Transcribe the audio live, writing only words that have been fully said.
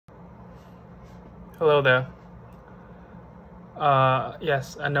Hello there.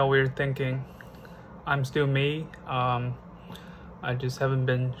 Yes, I know what you're thinking. I'm still me. I just haven't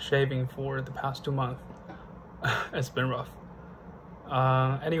been shaving for the past 2 months. It's been rough.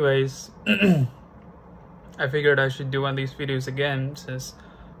 Anyways, I figured I should do one of these videos again since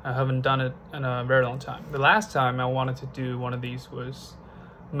I haven't done it in a very long time. The last time I wanted to do one of these was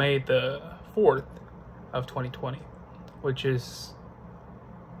May the 4th of 2020, which is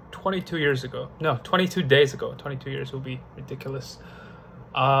 22 years ago. No, 22 days ago. 22 years will be ridiculous.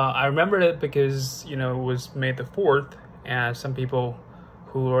 I remembered it because, it was May the 4th, and some people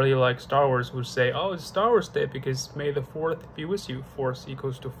who really like Star Wars would say, oh, it's Star Wars Day because May the 4th be with you. Force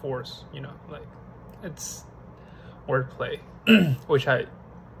equals to force, like it's wordplay, which I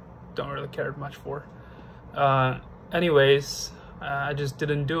don't really care much for. Anyways, I just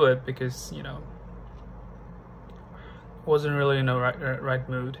didn't do it because, wasn't really in the right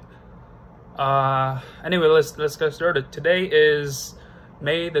mood. Anyway, let's get started. Today is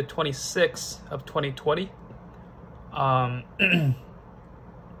May the 26th of 2020.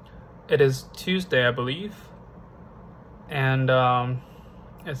 It is Tuesday, I believe, and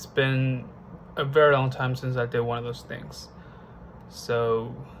it's been a very long time since I did one of those things.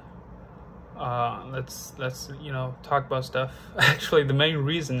 So let's talk about stuff. Actually, the main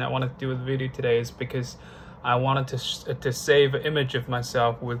reason I wanted to do a video today is because I wanted to save an image of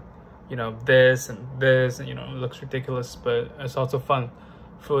myself with this and this, and it looks ridiculous, but it's also fun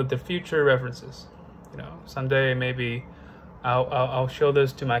for the future references. Someday maybe I'll show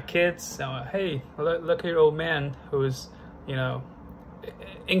this to my kids. Hey, look at your old man who's,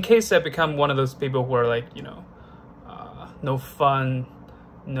 in case I become one of those people who are like, no fun,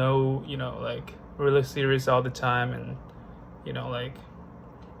 no, like really serious all the time, and like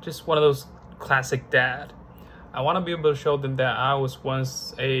just one of those classic dad. I want to be able to show them that I was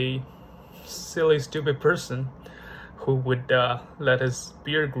once a silly, stupid person who would let his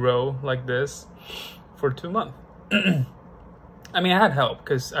beard grow like this for 2 months. I mean, I had help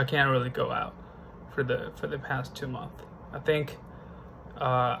because I can't really go out for the past 2 months. I think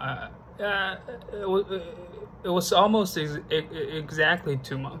it was almost exactly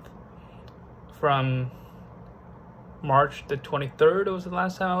 2 months. From March the 23rd, it was the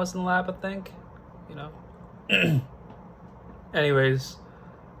last time I was in the lab, I think. Anyways,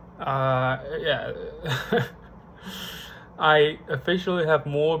 yeah. I officially have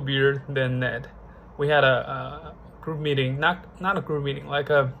more beard than Ned. We had a group meeting, not a group meeting, like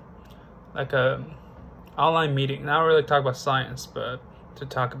a online meeting. Not really talk about science, but to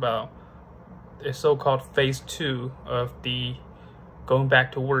talk about the so-called phase 2 of the going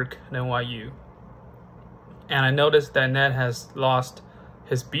back to work at NYU. And I noticed that Ned has lost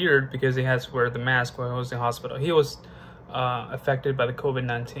his beard because he has to wear the mask while he was in hospital. He was affected by the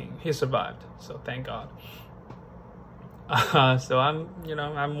COVID-19. He survived, so thank God. So I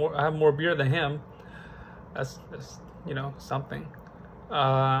have more beard than him. That's something.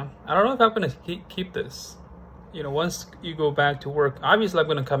 I don't know if I'm gonna keep this. Once you go back to work, obviously I'm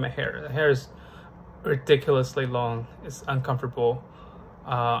gonna cut my hair. The hair is ridiculously long. It's uncomfortable.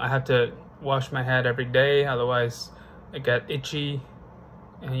 I have to wash my head every day, otherwise it got itchy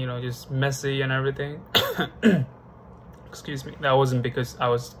and just messy and everything. Excuse me. That wasn't because I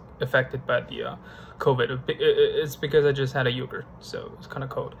was affected by the COVID. It's because I just had a yogurt, so it's kind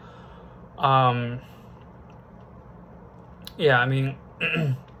of cold. Yeah, I mean,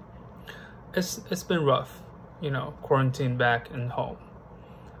 it's been rough, quarantine back in home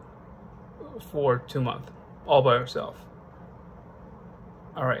for 2 months, all by yourself.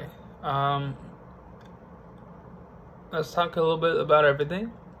 All right. Let's talk a little bit about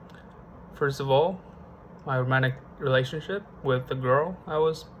everything. First of all, my romantic relationship with the girl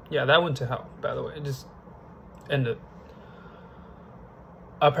that went to hell, by the way. It just ended.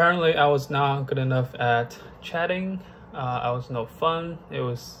 Apparently, I was not good enough at chatting. I was no fun. It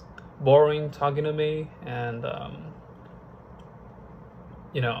was boring talking to me, and I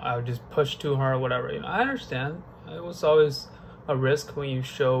would just push too hard or whatever. I understand. It was always a risk when you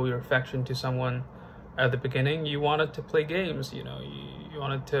show your affection to someone at the beginning. You wanted to play games, you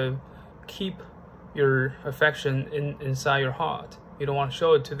wanted to keep your affection inside your heart. You don't want to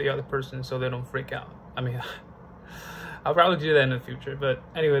show it to the other person so they don't freak out. I mean, I'll probably do that in the future, but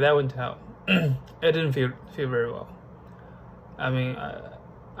anyway, that went to hell. It didn't feel very well. I mean,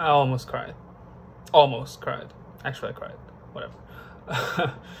 I almost cried. Actually, I cried. Whatever.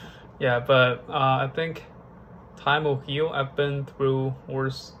 Yeah, but I think time will heal. I've been through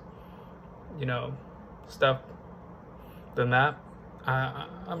worse, stuff than that.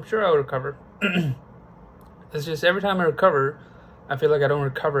 I'm sure I'll recover. It's just every time I recover, I feel like I don't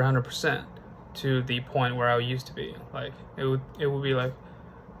recover 100%. to the point where I used to be. Like it would be like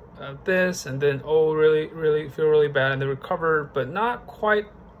this, and then really feel really bad, and then recover, but not quite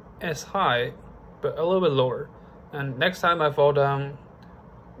as high, but a little bit lower. And next time I fall down,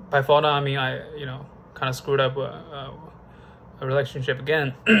 by fall down I mean I kind of screwed up a relationship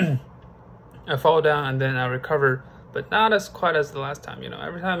again. I fall down and then I recover, but not as quite as the last time.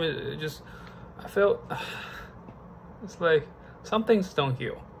 Every time it just, I feel it's like some things don't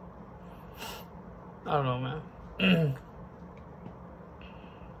heal. I don't know, man.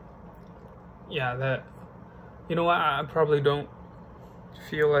 Yeah, that, I probably don't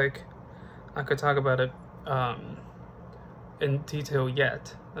feel like I could talk about it in detail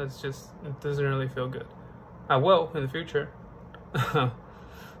yet. It doesn't really feel good. I will in the future.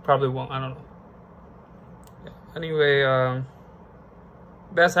 Probably won't, I don't know. Yeah. Anyway,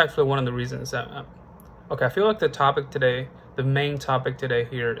 that's actually one of the reasons that okay, I feel like the main topic today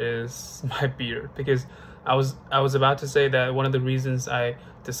here is my beard, because I was about to say that one of the reasons I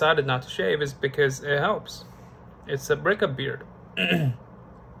decided not to shave is because it helps. It's a breakup beard. It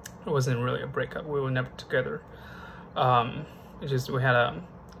wasn't really a breakup. We were never together. It's just we had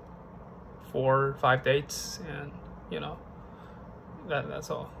 4 or 5 dates, and that's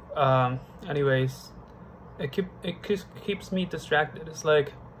all. Anyways, it keeps me distracted. It's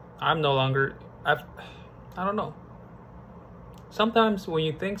like I'm no longer. I don't know. Sometimes when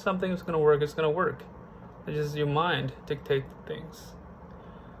you think something is gonna work, it's gonna work. It's just your mind dictate things.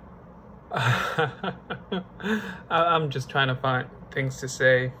 I'm just trying to find things to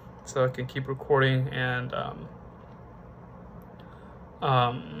say so I can keep recording and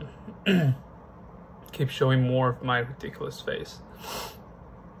keep showing more of my ridiculous face.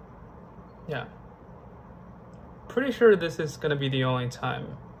 Yeah. Pretty sure this is gonna be the only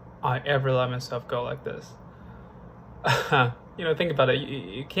time I ever let myself go like this. Think about it.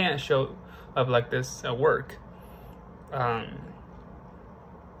 You can't show up like this at work. I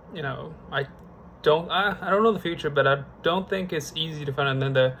don't know the future, but I don't think it's easy to find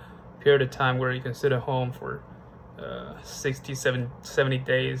another period of time where you can sit at home for 60, 70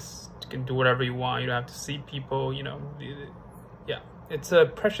 days. You can do whatever you want. You don't have to see people, yeah, it's a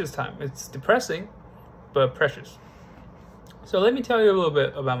precious time. It's depressing, but precious. So let me tell you a little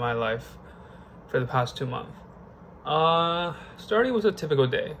bit about my life for the past 2 months. Starting with a typical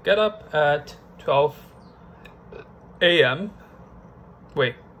day. Get up at 12 a.m.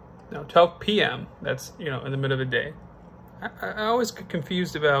 Wait, no, 12 p.m. That's, in the middle of the day. I always get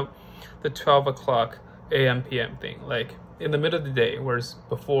confused about the 12 o'clock a.m. p.m. thing. Like, in the middle of the day, whereas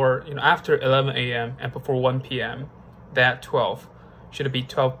before, after 11 a.m. and before 1 p.m., that 12. Should it be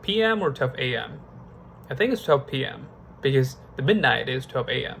 12 p.m. or 12 a.m.? I think it's 12 p.m. because the midnight is 12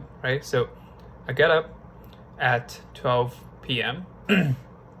 a.m., right? So I get up at 12 p.m.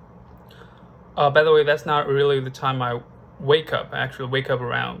 By the way, that's not really the time I wake up. I actually wake up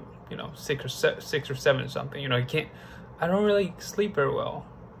around 6 or 7 or something. I don't really sleep very well.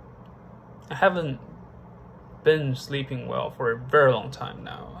 I haven't been sleeping well for a very long time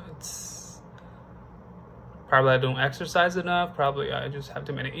now. It's probably I don't exercise enough. Probably I just have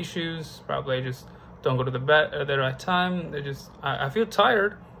too many issues. Probably I just don't go to the bed at the right time. I feel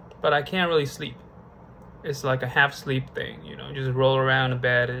tired, but I can't really sleep. It's like a half sleep thing, just roll around in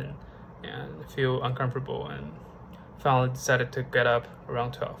bed and feel uncomfortable, and finally decided to get up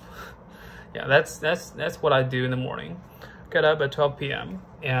around 12. Yeah, that's what I do in the morning. Get up at 12 p.m.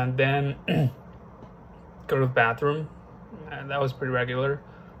 and then go to the bathroom, and that was pretty regular.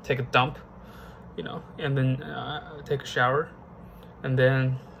 Take a dump, and then take a shower, and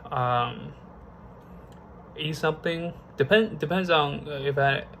then eat something. Depends on if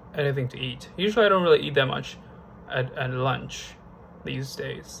I had anything to eat. Usually I don't really eat that much at lunch these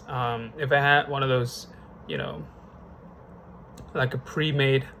days. If I had one of those, like a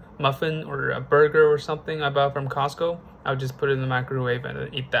pre-made muffin or a burger or something I bought from Costco, I would just put it in the microwave and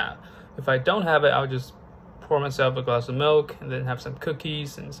then eat that. If I don't have it, I'll just pour myself a glass of milk and then have some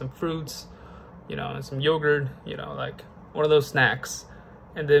cookies and some fruits, and some yogurt, like one of those snacks,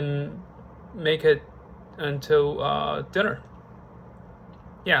 and then make it until dinner.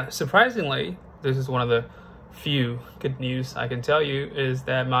 Yeah, surprisingly, this is one of the few good news I can tell you, is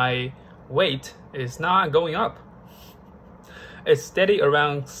that my weight is not going up. It's steady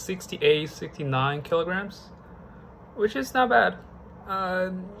around 68, 69 kilograms, which is not bad.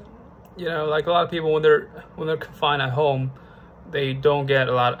 Like a lot of people when they're confined at home, they don't get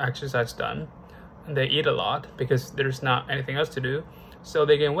a lot of exercise done, and they eat a lot because there's not anything else to do, so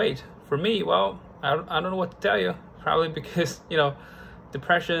they gain weight. For me, well, I don't know what to tell you. Probably because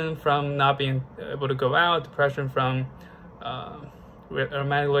depression from not being able to go out, depression from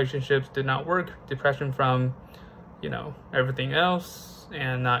romantic relationships did not work, depression from, you know, everything else,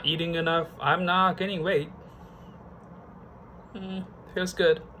 and not eating enough. I'm not gaining weight. Feels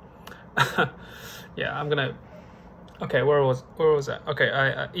good. Yeah, I'm gonna. Okay, where was that? Okay,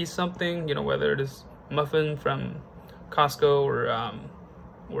 I eat something, you know, whether it is muffin from Costco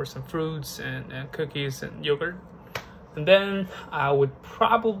or some fruits and cookies and yogurt, and then I would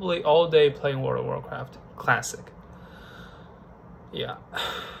probably all day playing World of Warcraft Classic. Yeah.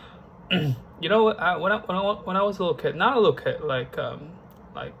 You know what? When I was a little kid, not a little kid, like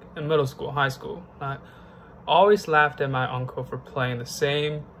in middle school, high school, I always laughed at my uncle for playing the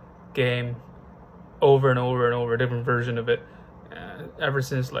same game over and over and over, a different version of it, ever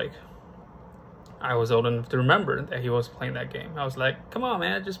since like I was old enough to remember that he was playing that game. I was like, come on,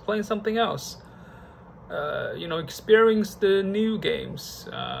 man, just playing something else. You know, experience the new games,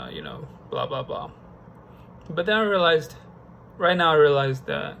 you know, blah, blah, blah. But then I realized, right now I realized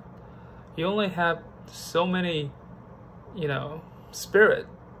that you only have so many, you know, spirit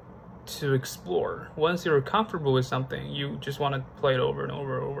to explore. Once you're comfortable with something, you just want to play it over and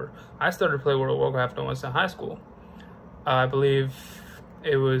over and over. I started to play World of Warcraft when I was in high school. I believe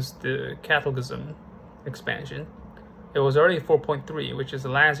it was the Cataclysm expansion. It was already 4.3, which is the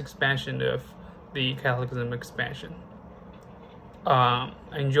last expansion of the Cataclysm expansion. I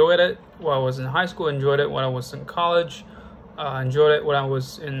enjoyed it while I was in high school, enjoyed it when I was in college, enjoyed it when I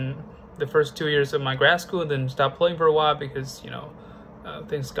was in the first 2 years of my grad school, then stopped playing for a while because, you know,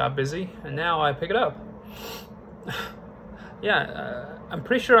 things got busy, and now I pick it up. Yeah, I'm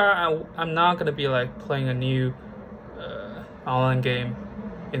pretty sure I'm not gonna be like playing a new online game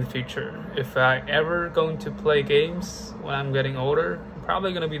in the future. If I ever going to play games when I'm getting older,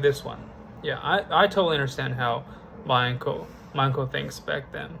 probably gonna be this one. Yeah, I totally understand how my uncle thinks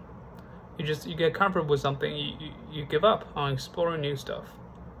back then. You get comfortable with something, you give up on exploring new stuff.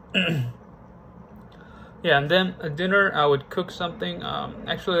 Yeah, and then at dinner I would cook something.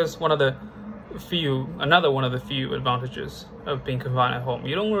 Actually, that's another one of the few advantages of being confined at home.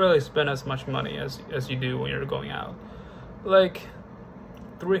 You don't really spend as much money as you do when you're going out. Like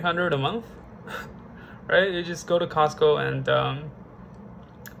 $300 a month, right? You just go to Costco and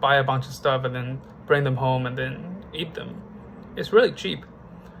buy a bunch of stuff and then bring them home and then eat them. It's really cheap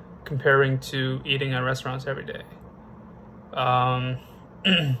comparing to eating at restaurants every day.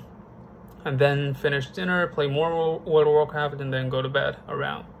 And then finish dinner, play more World of Warcraft, and then go to bed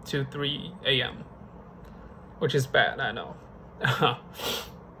around 2-3 a.m. Which is bad, I know.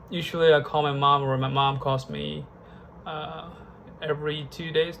 Usually I call my mom, or my mom calls me every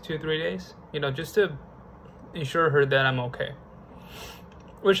 2 days, 2-3 days, you know, just to ensure her that I'm okay.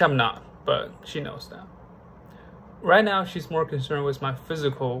 Which I'm not, but she knows that. Right now, she's more concerned with my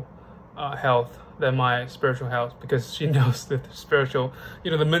physical health than my spiritual health, because she knows that the spiritual, you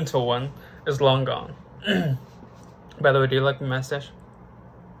know, the mental one is long gone. By the way, do you like my mustache?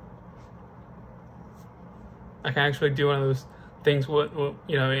 I can actually do one of those things,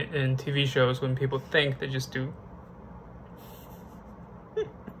 you know, in TV shows when people think they just do.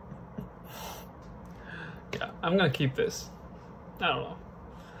 Yeah, I'm gonna keep this. I don't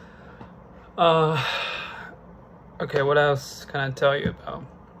know. Okay, what else can I tell you about?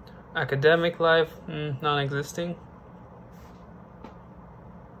 Academic life, non-existing.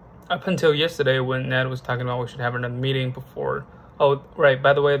 Up until yesterday when Ned was talking about we should have another meeting before. Oh, right,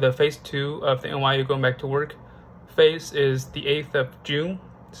 by the way, the phase 2 of the NYU going back to work phase is the 8th of June.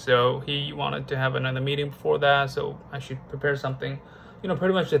 So he wanted to have another meeting before that, so I should prepare something. You know,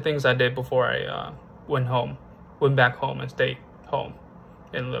 pretty much the things I did before I went back home and stayed home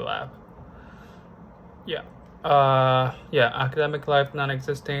in the lab. Yeah. Yeah, academic life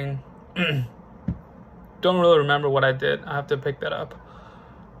non-existing. Don't really remember what I did. I have to pick that up.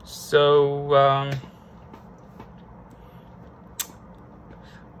 So,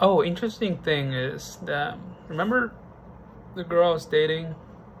 oh, interesting thing is that, remember the girl I was dating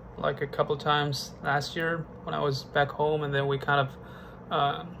like a couple times last year when I was back home, and then we kind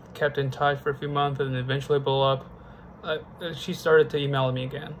of kept in touch for a few months and eventually blew up. She started to email me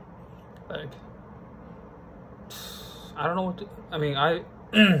again. Like, I don't know what to, I mean,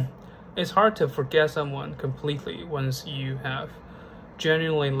 it's hard to forget someone completely once you have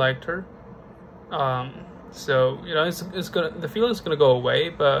genuinely liked her. So, you know, the feeling's gonna go away,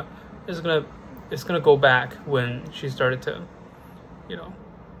 but it's gonna go back when she started to, you know,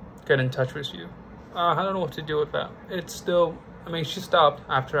 get in touch with you. I don't know what to do with that. It's still, I mean, she stopped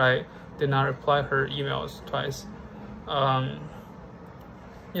after I did not reply her emails twice. Yeah,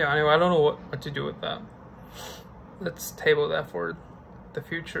 anyway, I don't know what to do with that. Let's table that for the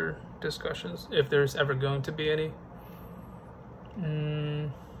future discussions, if there's ever going to be any.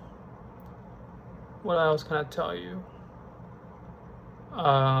 What else can I tell you?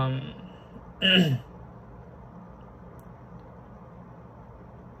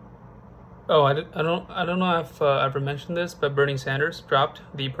 Oh, I don't know if I ever mentioned this, but Bernie Sanders dropped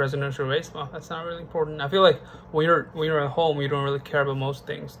the presidential race. Well, that's not really important. I feel like when you're at home, you don't really care about most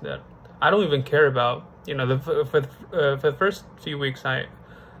things that I don't even care about. You know, for the first few weeks, I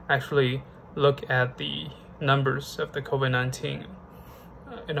actually look at the numbers of the COVID-19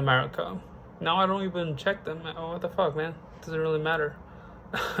 in America. Now I don't even check them. Oh, what the fuck, man? Doesn't really matter.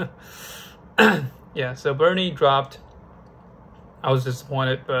 Yeah, so Bernie dropped. I was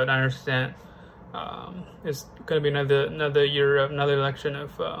disappointed, but I understand. It's going to be another year of another election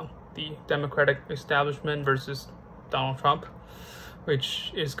of the Democratic establishment versus Donald Trump,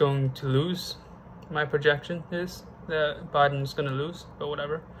 which is going to lose. My projection is that Biden's going to lose, but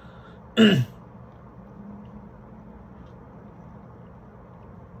whatever. Yeah,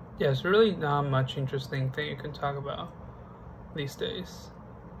 it's really not much interesting thing you can talk about these days.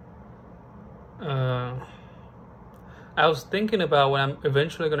 I was thinking about when I'm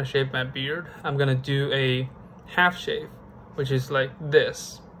eventually going to shave my beard, I'm going to do a half shave, which is like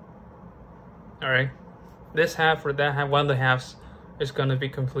this. Alright? This half or that half, one of the halves is going to be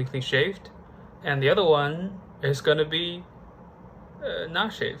completely shaved, and the other one is going to be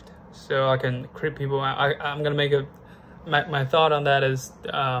not shaved. So I can creep people out. I'm going to make my thought on that is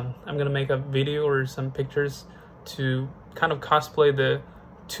I'm going to make a video or some pictures to kind of cosplay the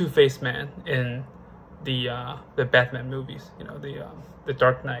Two-Faced Man in the Batman movies, you know, the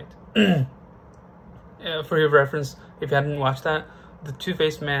Dark Knight. For your reference, if you hadn't watched that, the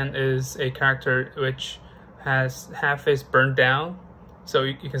Two-Faced Man is a character which has half face burned down, so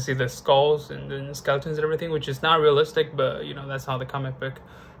you can see the skulls and the skeletons and everything, which is not realistic, but you know, that's how the comic book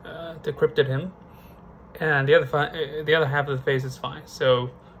decrypted him. And the other half of the face is fine, so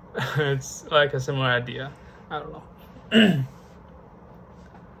it's like a similar idea. I don't know.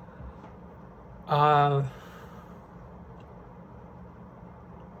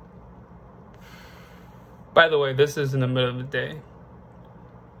 By the way, this is in the middle of the day.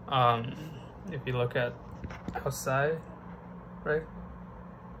 If you look at outside, right?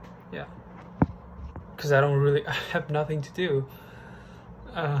 Yeah. Because I have nothing to do.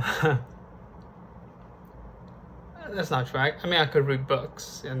 That's not true. I mean, I could read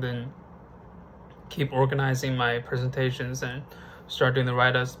books and then keep organizing my presentations and start doing the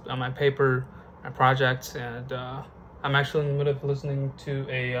write-ups on my paper, my projects, and I'm actually in the middle of listening to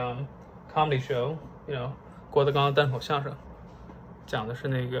a comedy show, you know, 郭德纲的单口相声，讲的是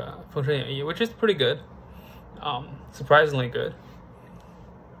那个《封神演义》, which is pretty good, surprisingly good.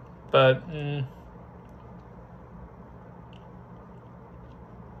 But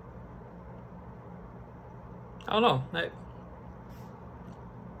I don't know.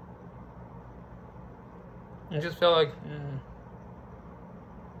 I just feel like,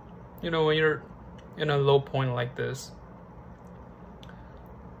 you know, when you're in a low point like this,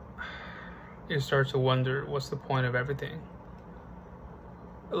 you start to wonder what's the point of everything.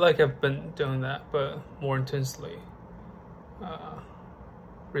 Like I've been doing that, but more intensely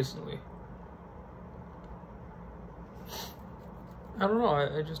recently. I don't know,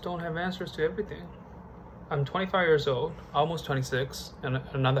 I just don't have answers to everything. I'm 25 years old, almost 26, in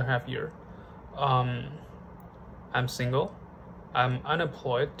another half year. I'm single. I'm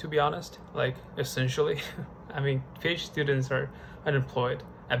unemployed, to be honest, like essentially. I mean, PhD students are unemployed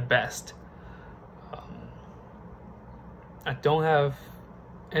at best. I don't have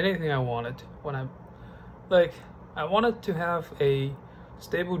anything I wanted when I wanted to have a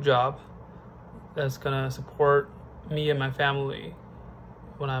stable job that's gonna support me and my family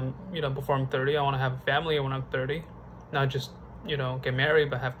when I'm, you know, before I'm 30. I want to have a family when I'm 30, not just, you know, get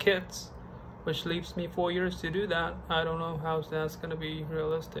married, but have kids, which leaves me 4 years to do that. I don't know how that's gonna be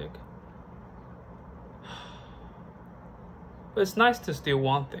realistic. But it's nice to still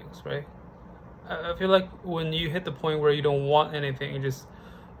want things, right? I feel like when you hit the point where you don't want anything, you just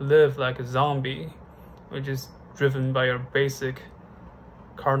live like a zombie, which is driven by your basic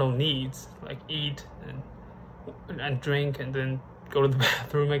cardinal needs, like eat and drink and then go to the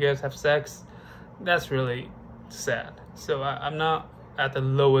bathroom, I guess, have sex. That's really sad. So I'm not at the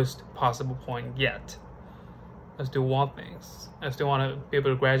lowest possible point yet. I still want things. I still want to be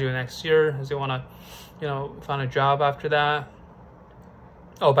able to graduate next year. I still want to, you know, find a job after that.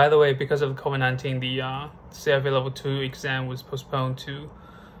 Oh, by the way, because of COVID-19, the CFA Level 2 exam was postponed to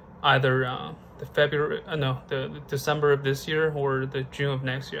either the December of this year or the June of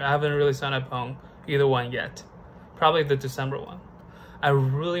next year. I haven't really signed up on either one yet. Probably the December one. I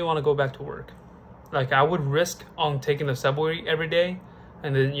really want to go back to work. Like I would risk on taking the subway every day,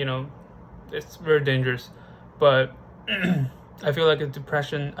 and then it's very dangerous. But I feel like a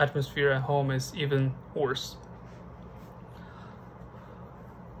depression atmosphere at home is even worse.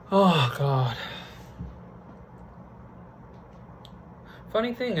 Oh God.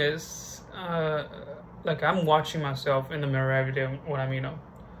 Funny thing is, like I'm watching myself in the mirror every day when I'm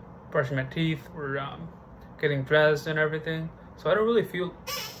brushing my teeth or getting dressed and everything. So I don't really feel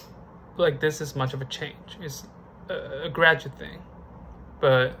like this is much of a change. It's a gradual thing.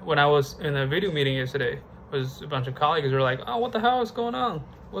 But when I was in a video meeting yesterday, was a bunch of colleagues who were like, "Oh, what the hell is going on?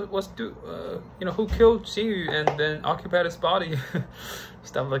 Who killed Xinyu and then occupied his body?"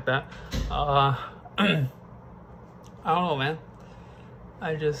 Stuff like that. I don't know, man.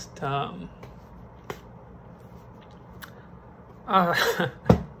 I just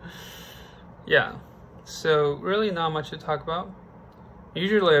yeah. So really not much to talk about.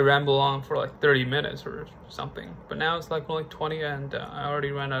 Usually I ramble on for like 30 minutes or something, but now it's like only 20 and I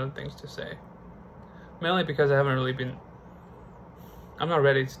already ran out of things to say. Mainly because I haven't really been, I'm not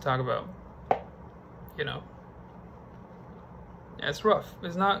ready to talk about, yeah, it's rough.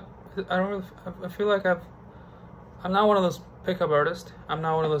 It's not, I feel like I'm not one of those pickup artists. I'm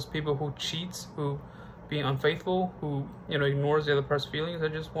not one of those people who cheats, who being unfaithful, who, ignores the other person's feelings.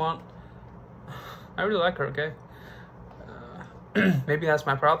 I really like her, okay? Maybe that's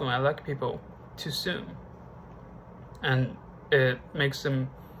my problem. I like people too soon. And it makes them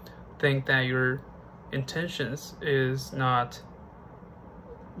think that your intentions is not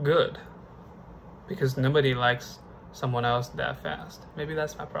good. Because nobody likes someone else that fast. Maybe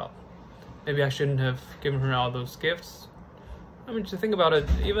that's my problem. Maybe I shouldn't have given her all those gifts. I mean, to think about it,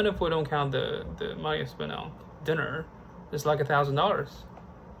 even if we don't count the money I spent on dinner, it's like $1,000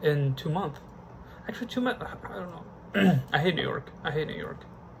 in 2 months. Actually, 2 months, I don't know. I hate New York. I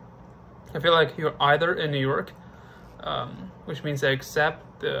feel like you're either in New York, which means I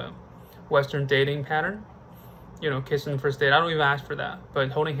accept the Western dating pattern, kissing the first date. I don't even ask for that.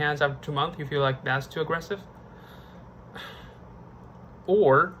 But holding hands after 2 months, you feel like that's too aggressive.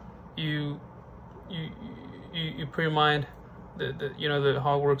 Or you pre-mind the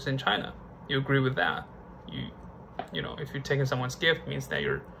how it works in China. You agree with that. If you're taking someone's gift, it means that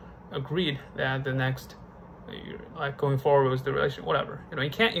you're agreed that the next, you're like going forward with the relationship, whatever.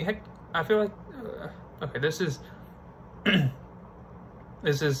 I feel like okay, this is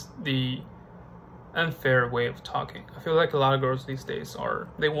this is the unfair way of talking. I feel like a lot of girls these days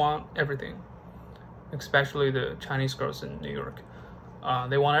they want everything, especially the Chinese girls in New York.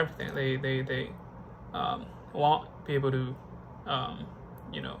 They want everything. They want to be able to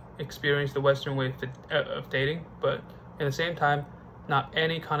experience the Western way of dating, but at the same time, not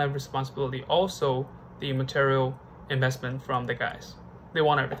any kind of responsibility. Also, the material investment from the guys. They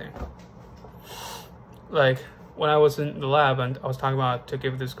want everything. Like when I was in the lab and I was talking about to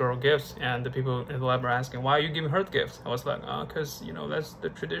give this girl gifts, and the people in the lab were asking, "Why are you giving her gifts?" I was like, "Because that's the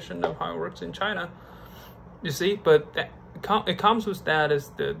tradition of how it works in China." You see, but it comes with that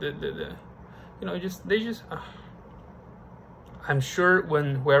as I'm sure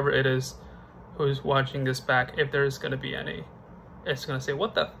when whoever it is who's watching this back, if there's gonna be any, it's gonna say,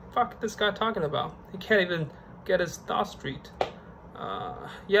 "What the fuck is this guy talking about? He can't even get his thoughts straight."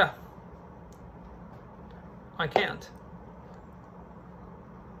 Yeah, I can't.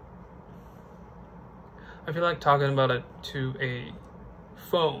 I feel like talking about it to a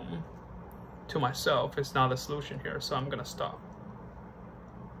phone, to myself, is not the solution here, so I'm gonna stop.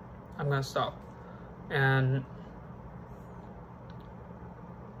 And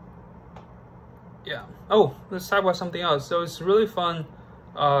yeah. Oh, let's talk about something else. So it's really fun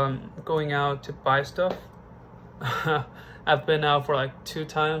going out to buy stuff. I've been out for like 2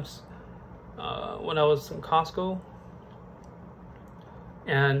 times when I was in Costco,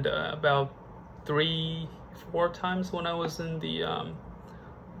 and about 3-4 times when I was in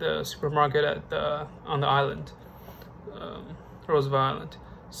the supermarket on the island, Roosevelt Island.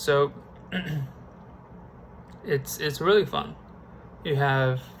 So it's really fun. You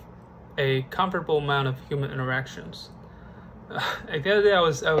have a comfortable amount of human interactions. Like the other day I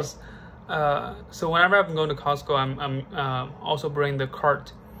was so whenever I'm going to Costco, I'm also bringing the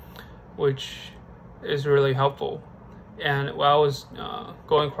cart, which is really helpful. And while I was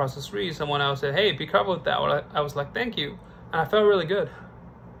going across the street, someone else said, "Hey, be careful with that." I was like, "Thank you," and I felt really good.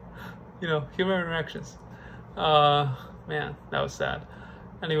 Human interactions. Man, that was sad.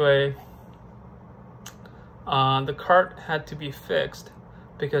 Anyway, the cart had to be fixed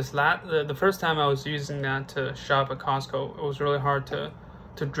because the first time I was using that to shop at Costco, it was really hard to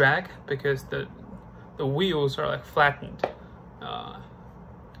drag because the wheels are like flattened.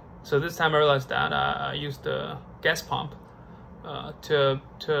 So this time I realized that I used the gas pump to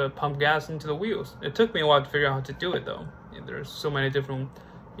pump gas into the wheels. It took me a while to figure out how to do it though. There's so many different,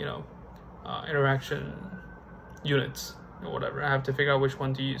 interaction units or whatever. I have to figure out which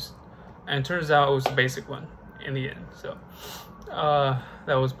one to use. And it turns out it was the basic one in the end. So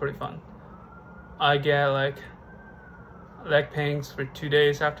that was pretty fun. I get like leg pains for 2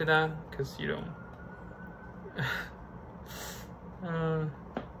 days after that because you don't. I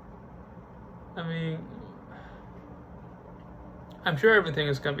mean, I'm sure everything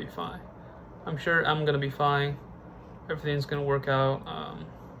is gonna be fine. I'm sure I'm gonna be fine. Everything's gonna work out.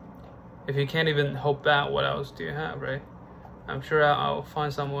 If you can't even hope that, what else do you have, right? I'm sure I'll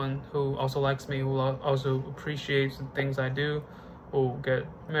find someone who also likes me, who also appreciates the things I do, who get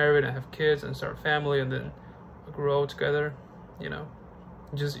married and have kids and start a family and then grow together.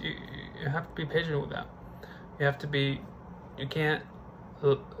 Just you have to be patient with that. You can't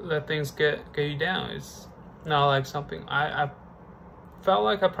let things get you down. It's not like something I felt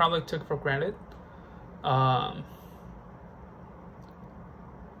like I probably took for granted. I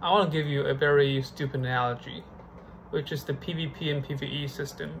want to give you a very stupid analogy, which is the PvP and PvE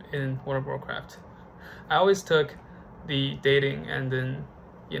system in World of Warcraft. I always took the dating and then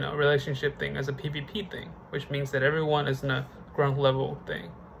relationship thing as a PvP thing, which means that everyone is in a ground level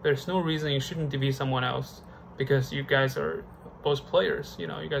thing. There's no reason you shouldn't defeat someone else because you guys are both players. You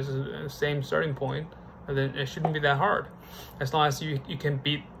guys are at the same starting point, and then it shouldn't be that hard. As long as you can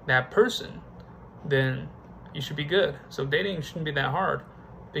beat that person, then you should be good. So dating shouldn't be that hard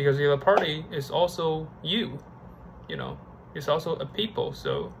because the other party is also you. It's also a people.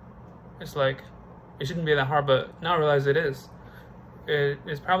 So it's like it shouldn't be that hard, but now I realize it is.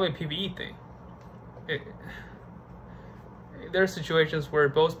 It's probably a PvE thing. There are situations where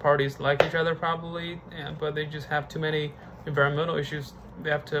both parties like each other probably, but they just have too many environmental issues they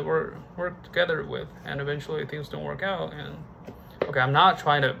have to work together with, and eventually things don't work out. And okay, I'm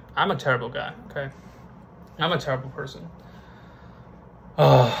a terrible guy, okay? I'm a terrible person.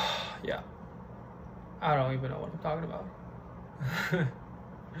 Yeah. I don't even know what I'm talking about.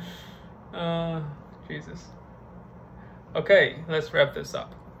 Jesus. Okay, let's wrap this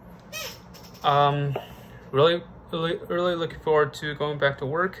up. Really looking forward to going back to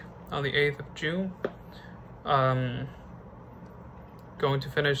work on the 8th of June. Going to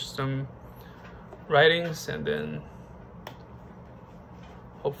finish some writings and then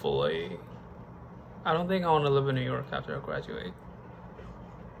hopefully, I don't think I want to live in New York after I graduate.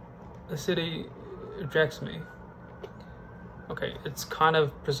 The city rejects me. Okay, it's kind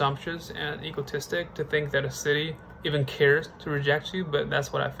of presumptuous and egotistic to think that a city even cares to reject you, but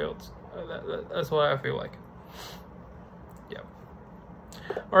that's what I felt. That's what I feel like. Yeah.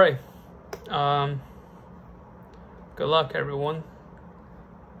 All right. Good luck, everyone.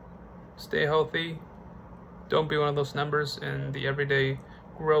 Stay healthy. Don't be one of those numbers in the everyday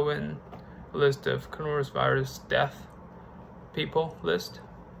growing list of coronavirus death people list.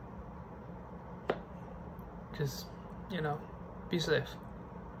 Just, be safe.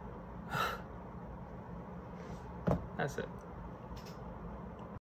 That's it.